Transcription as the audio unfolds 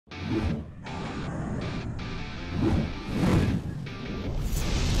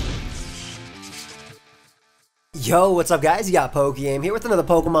Yo, what's up guys? You got pokeaim here with another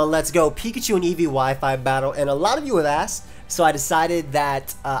Pokemon Let's Go Pikachu and Eevee Wi-Fi battle, and a lot of you have asked, so I decided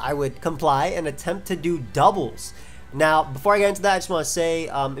that I would comply and attempt to do doubles. Now, before I get into that, I just want to say,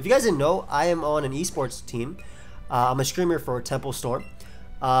 if you guys didn't know, I am on an esports team. I'm a streamer for Temple Storm,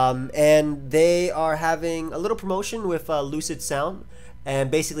 and they are having a little promotion with Lucid Sound,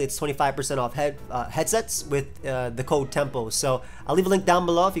 and basically it's 25% off headsets with the code TEMPO. So I'll leave a link down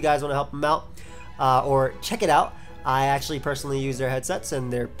below if you guys want to help them out. Or check it out. I actually personally use their headsets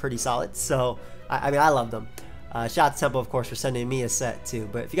and they're pretty solid, so I mean I love them. Shout out to Temple, of course, for sending me a set too.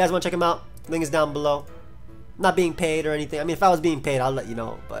 But if you guys want to check them out, link is down below. I'm not being paid or anything. I mean, if I was being paid, I'll let you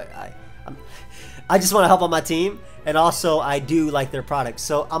know. But I just want to help on my team, and also I do like their products.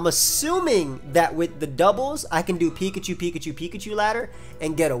 So I'm assuming that with the doubles, I can do Pikachu ladder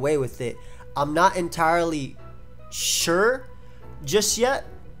and get away with it. I'm not entirely sure just yet.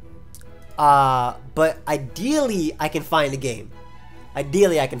 But ideally I can find a game.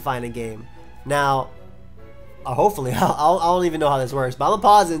 Now, hopefully, I don't even know how this works, but I'm gonna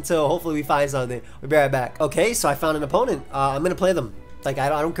pause until hopefully we find something. We'll be right back. Okay, so I found an opponent. I'm gonna play them. Like,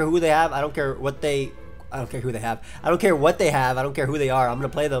 I don't care who they have. I don't care what they have. I don't care what they have. I don't care who they are. I'm gonna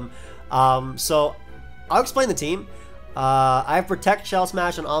play them. So I'll explain the team. I have Protect, Shell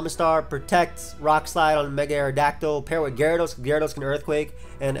Smash on Amistar, Protect, Rock Slide on Mega Aerodactyl, pair with Gyarados. Gyarados can Earthquake,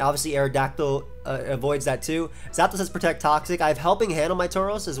 and obviously Aerodactyl avoids that too. Zapdos has Protect Toxic. I have Helping Hand on my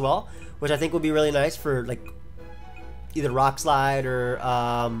Tauros as well, which I think would be really nice for like either Rock Slide or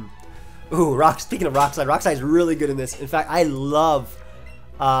speaking of Rock Slide is really good in this. In fact, I love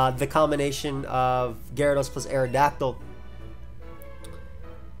the combination of Gyarados plus Aerodactyl.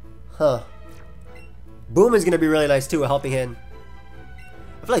 Boom is going to be really nice too, a Helping Hand.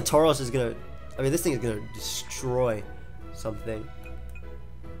 I feel like Tauros is going to... I mean, this thing is going to destroy something.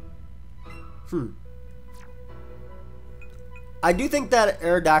 I do think that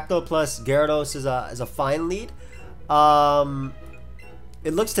Aerodactyl plus Gyarados is a fine lead.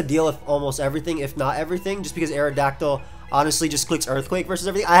 It looks to deal with almost everything, if not everything, just because Aerodactyl honestly just clicks Earthquake versus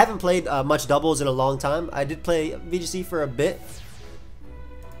everything. I haven't played much doubles in a long time. I did play VGC for a bit.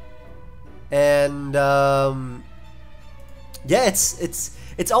 And yeah,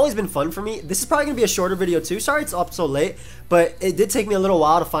 it's always been fun for me. This is probably gonna be a shorter video too. Sorry it's up so late, but it did take me a little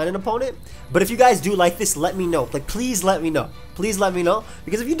while to find an opponent. But if you guys do like this, let me know. Like, please let me know. Please let me know,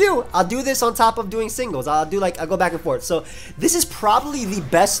 because if you do, I'll do this on top of doing singles. I'll go back and forth. So this is probably the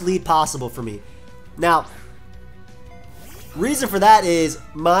best lead possible for me. Now, reason for that is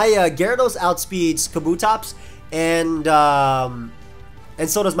my Gyarados outspeeds Kabutops, and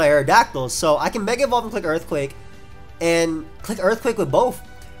so does my Aerodactyl. So I can Mega Evolve and click Earthquake, and click Earthquake with both.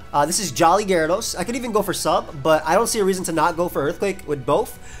 This is Jolly Gyarados. I could even go for Sub, but I don't see a reason to not go for Earthquake with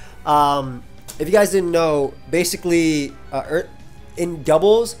both. If you guys didn't know, basically in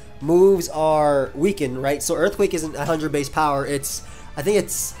doubles, moves are weakened, right? So Earthquake isn't 100 base power. I think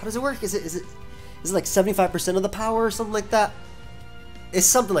it's, how does it work? Is it like 75% of the power or something like that? It's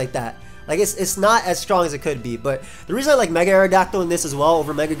something like that. Like, it's not as strong as it could be, but the reason I like Mega Aerodactyl in this as well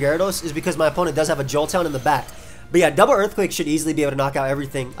over Mega Gyarados is because my opponent does have a Jolteon in the back. But yeah, double Earthquake should easily be able to knock out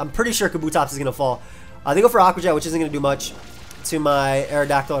everything. I'm pretty sure Kabutops is going to fall. They go for Aqua Jet, which isn't going to do much to my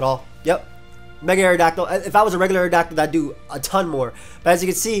Aerodactyl at all. Yep. Mega Aerodactyl. If I was a regular Aerodactyl, that'd do a ton more. But as you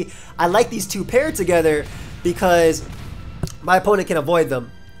can see, I like these two paired together because my opponent can avoid them.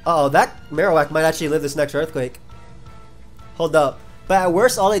 Uh-oh, that Marowak might actually live this next Earthquake. Hold up. But at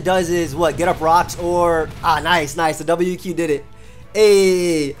worst, all it does is, what, get up rocks or... Ah, nice. The WQ did it.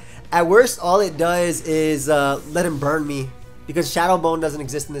 Hey. At worst, all it does is let him burn me, because Shadow Bone doesn't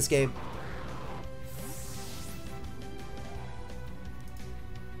exist in this game.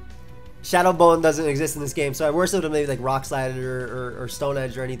 Shadow Bone doesn't exist in this game, so at worst it would have maybe like Rock Slide or Stone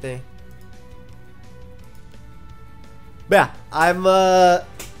Edge or anything. But yeah, I'm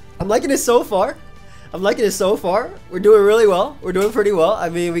liking it so far. We're doing really well. We're doing pretty well. I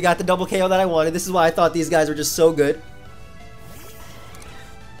mean, we got the double KO that I wanted. This is why I thought these guys were just so good.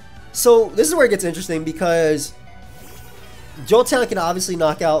 So this is where it gets interesting, because Jolteon can obviously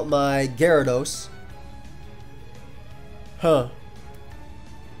knock out my Gyarados.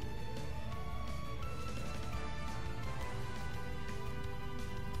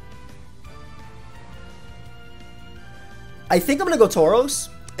 I think I'm going to go Tauros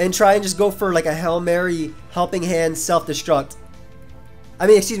and try and just go for like a Hail Mary, Helping Hand, Self-Destruct. I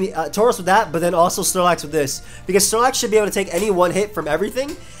mean, excuse me, Tauros with that, but then also Snorlax with this. Because Snorlax should be able to take any one hit from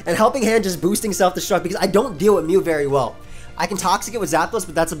everything, and Helping Hand just boosting Self-Destruct, because I don't deal with Mew very well. I can Toxic it with Zapdos,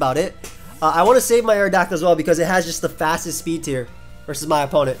 but that's about it. I want to save my Aerodactyl as well, because it has just the fastest speed tier versus my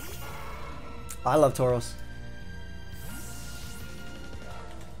opponent. I love Tauros.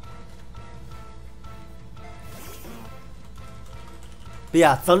 But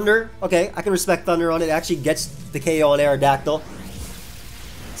yeah, Thunder. Okay, I can respect Thunder on it. It actually gets the KO on Aerodactyl.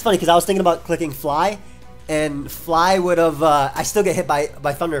 It's funny because I was thinking about clicking Fly, and Fly would have. I still get hit by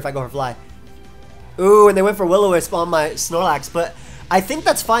Thunder if I go for Fly. Ooh, and they went for Will-O-Wisp on my Snorlax, but I think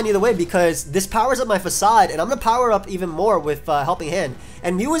that's fine either way because this powers up my Facade, and I'm gonna power up even more with Helping Hand.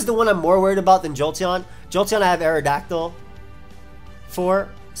 And Mew is the one I'm more worried about than Jolteon. Jolteon I have Aerodactyl for,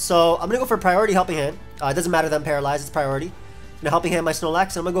 so I'm gonna go for Priority Helping Hand. It doesn't matter that I'm paralyzed; it's priority. Now Helping Hand my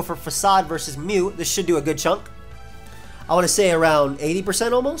Snorlax, and I'm gonna go for Facade versus Mew. This should do a good chunk. I want to say around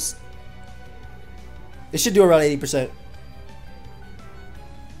 80% almost. It should do around 80%.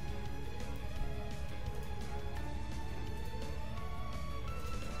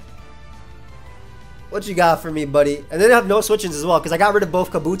 What you got for me, buddy? And then I have no switch-ins as well because I got rid of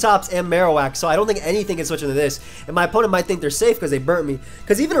both Kabutops and Marowak, so I don't think anything can switch into this. And my opponent might think they're safe because they burnt me.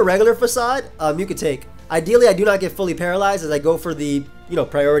 Because even a regular Facade, you could take. Ideally, I do not get fully paralyzed as I go for the,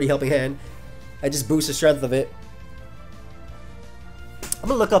 priority Helping Hand. I just boost the strength of it. I'm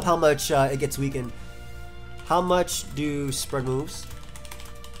going to look up how much it gets weakened. How much do spread moves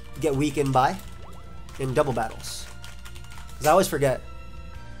get weakened by in double battles? Because I always forget.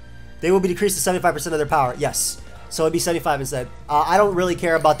 They will be decreased to 75% of their power. Yes. So it'd be 75 instead. I don't really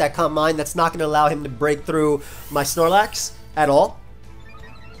care about that Calm Mind. That's not going to allow him to break through my Snorlax at all.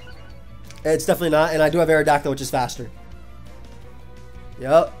 It's definitely not, and I do have Aerodactyl, which is faster.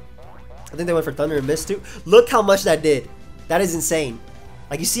 Yep. I think they went for Thunder and missed too. Look how much that did. That is insane.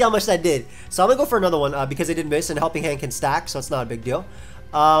 Like, you see how much that did. So I'm going to go for another one because they did miss, and Helping Hand can stack, so it's not a big deal.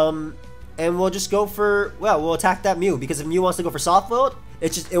 And we'll just go for, well, we'll attack that Mew, because if Mew wants to go for Soft World,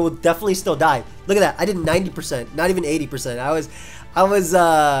 it will definitely still die. Look at that. I did 90%, not even 80%. I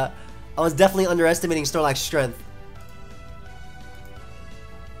was definitely underestimating Snorlax's strength.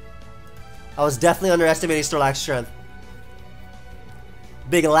 I was definitely underestimating Snorlax's strength.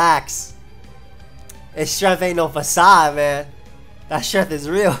 Big lax. His strength ain't no facade, man. That strength is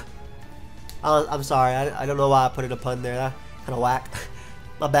real. I'm sorry. I don't know why I put in a pun there. That kind of whack.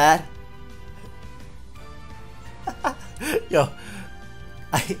 My bad. Yo.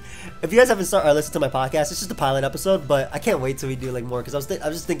 If you guys haven't listened to my podcast, it's just a pilot episode, but I can't wait till we do like more because I was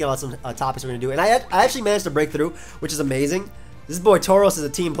just thinking about some topics we're gonna do, and I actually managed to break through, which is amazing. This boy Tauros is a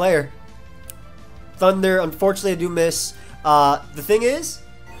team player. Thunder, unfortunately, I do miss. The thing is,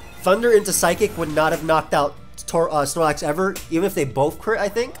 Thunder into Psychic would not have knocked out Snorlax ever, even if they both crit, I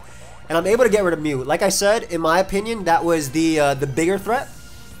think. And I'm able to get rid of Mew. Like I said, in my opinion, that was the bigger threat.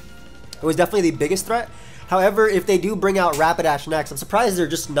 It was definitely the biggest threat. However, if they do bring out Rapidash next, I'm surprised they're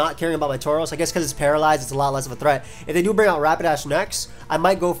just not caring about my Tauros. I guess because it's paralyzed, it's a lot less of a threat. If they do bring out Rapidash next, I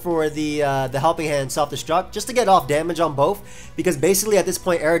might go for the Helping Hand Self-Destruct just to get off damage on both. Because basically at this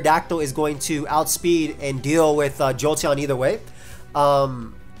point, Aerodactyl is going to outspeed and deal with Jolteon either way.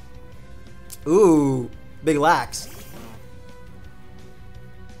 Ooh, big lax.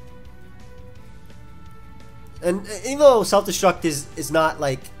 And even though Self-Destruct is not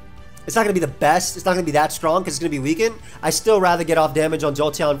like... It's not going to be the best. It's not going to be that strong because it's going to be weakened. I still rather get off damage on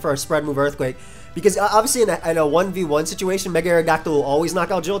Jolteon for a spread move Earthquake. Because obviously in a 1v1 situation, Mega Aerodactyl will always knock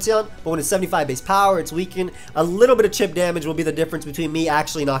out Jolteon. But when it's 75 base power, it's weakened. A little bit of chip damage will be the difference between me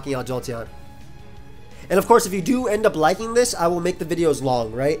actually knocking out Jolteon. And of course, if you do end up liking this, I will make the videos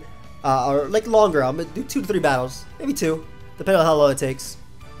long, right? Or like longer. I'm going to do 2 to 3 battles. Maybe 2. Depending on how long it takes.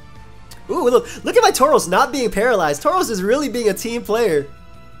 Ooh, look at my Tauros not being paralyzed. Tauros is really being a team player.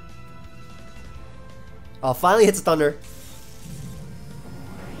 Oh, finally hits Thunder.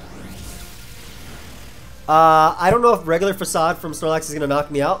 I don't know if regular Facade from Snorlax is going to knock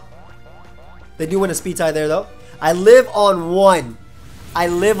me out. They do win a speed tie there, though. I live on 1. I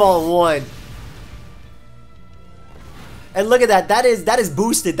live on 1. And look at that. That is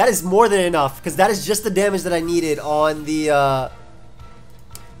boosted. That is more than enough. Because that is just the damage that I needed on the...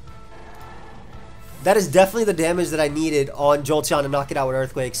 That is definitely the damage that I needed on Jolteon to knock it out with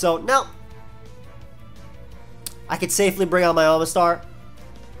Earthquake. So, now... I could safely bring out my Amistar.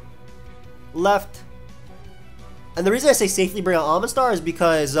 Left. And the reason I say safely bring out Amistar is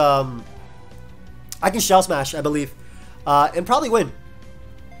because I can Shell Smash, I believe. And probably win.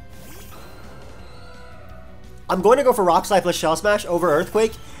 I'm going to go for Rock Slide plus Shell Smash over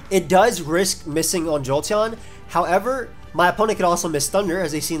Earthquake. It does risk missing on Jolteon. However, my opponent could also miss Thunder,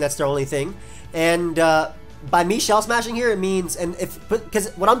 as they've seen that's their only thing. And by me Shell Smashing here, it means,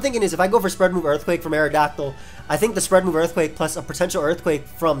 because what I'm thinking is if I go for Spread Move Earthquake from Aerodactyl, I think the Spread Move Earthquake plus a potential Earthquake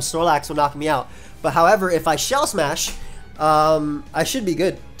from Snorlax will knock me out. But however, if I Shell Smash, I should be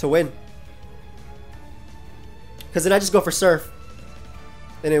good to win. Because then I just go for Surf,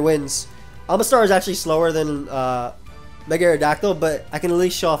 and it wins. Amistar is actually slower than Mega Aerodactyl, but I can at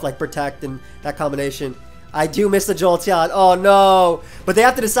least show off like Protect and that combination. I do miss the Jolteon. Oh no! But they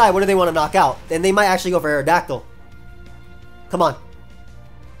have to decide what do they want to knock out. And they might actually go for Aerodactyl. Come on.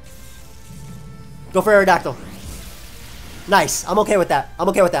 Go for Aerodactyl. Nice. I'm okay with that. I'm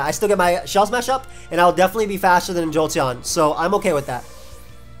okay with that. I still get my Shell Smash up, and I'll definitely be faster than Jolteon. So I'm okay with that.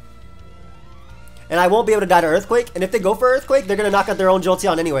 And I won't be able to die to Earthquake. And if they go for Earthquake, they're going to knock out their own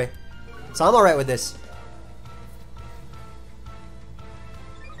Jolteon anyway. So I'm alright with this.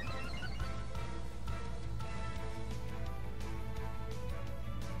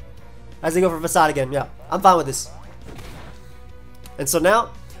 As they go for Facade again. Yeah, I'm fine with this. And so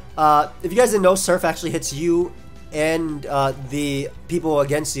now, if you guys didn't know, Surf actually hits you and the people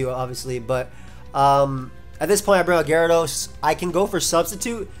against you, obviously. But at this point, I bring out Gyarados. I can go for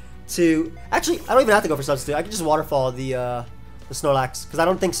Substitute to... Actually, I don't even have to go for Substitute. I can just Waterfall the Snorlax, because I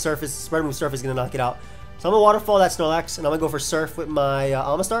don't think Spread Move Surf is going to knock it out. So I'm going to Waterfall that Snorlax, and I'm going to go for Surf with my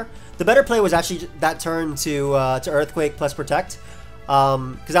Amistar. The better play was actually that turn to Earthquake plus Protect,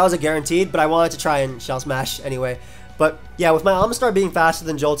 because that was a guaranteed, but I wanted to try and Shell Smash anyway. But yeah, with my Amistar being faster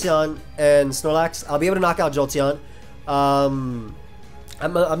than Jolteon and Snorlax, I'll be able to knock out Jolteon. I'm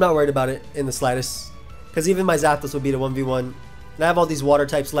not worried about it in the slightest, because even my Zapdos would beat a 1v1. And I have all these water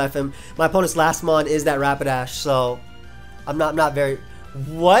types left, and my opponent's last mon is that Rapidash, so I'm not very...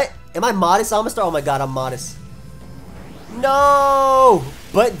 What? Am I modest, Amistar? Oh my god, I'm modest. No!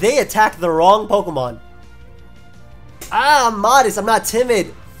 But they attacked the wrong Pokemon. Ah, I'm modest. I'm not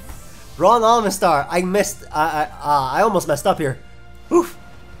timid. Wrong Amistar. I missed. I almost messed up here. Oof.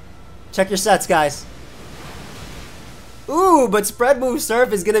 Check your sets, guys. Ooh, but Spread Move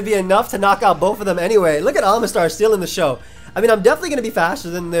Surf is going to be enough to knock out both of them anyway. Look at Amistar stealing the show. I mean, I'm definitely going to be faster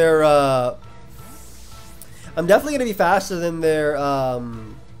than their... I'm definitely going to be faster than their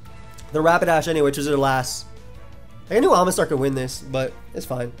the Rapidash anyway, which was their last. I knew Amistar could win this, but it's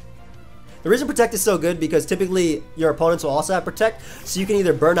fine. The reason Protect is so good because typically your opponents will also have Protect, so you can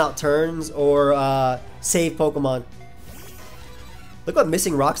either burn out turns or save Pokemon. Look what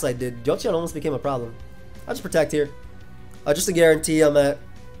missing Rock Slide did. Jolteon almost became a problem. I'll just Protect here. Just to guarantee I'm at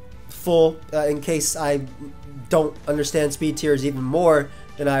full in case I don't understand speed tiers even more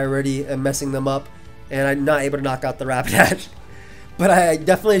than I already am messing them up. And I'm not able to knock out the Rapidash. But I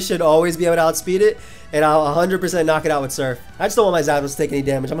definitely should always be able to outspeed it. And I'll 100% knock it out with Surf. I just don't want my Zapdos to take any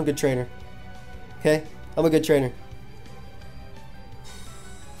damage. I'm a good trainer. Okay? I'm a good trainer.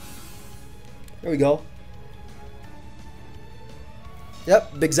 There we go.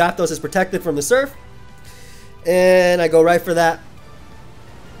 Yep, Big Zapdos is protected from the Surf. And I go right for that.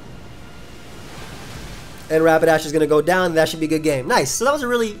 And Rapidash is going to go down. That should be a good game. Nice. So that was a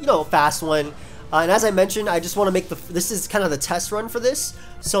really, fast one. And as I mentioned, I just want to make this is kind of the test run for this.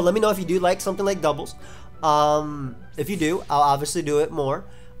 So let me know if you do like something like doubles. If you do, I'll obviously do it more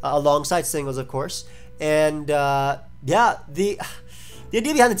alongside singles, of course. And yeah, the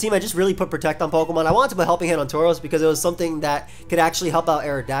idea behind the team, I just really put Protect on Pokemon. I wanted to put Helping Hand on Tauros because it was something that could actually help out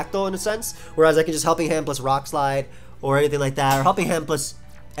Aerodactyl in a sense. Whereas I could just Helping Hand plus Rock Slide or anything like that, or Helping Hand plus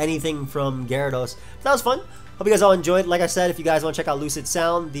anything from Gyarados. So that was fun. Hope you guys all enjoyed. Like I said, if you guys want to check out Lucid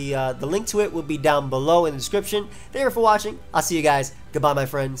Sound, the link to it will be down below in the description. Thank you for watching. I'll see you guys. Goodbye, my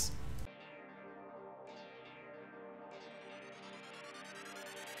friends.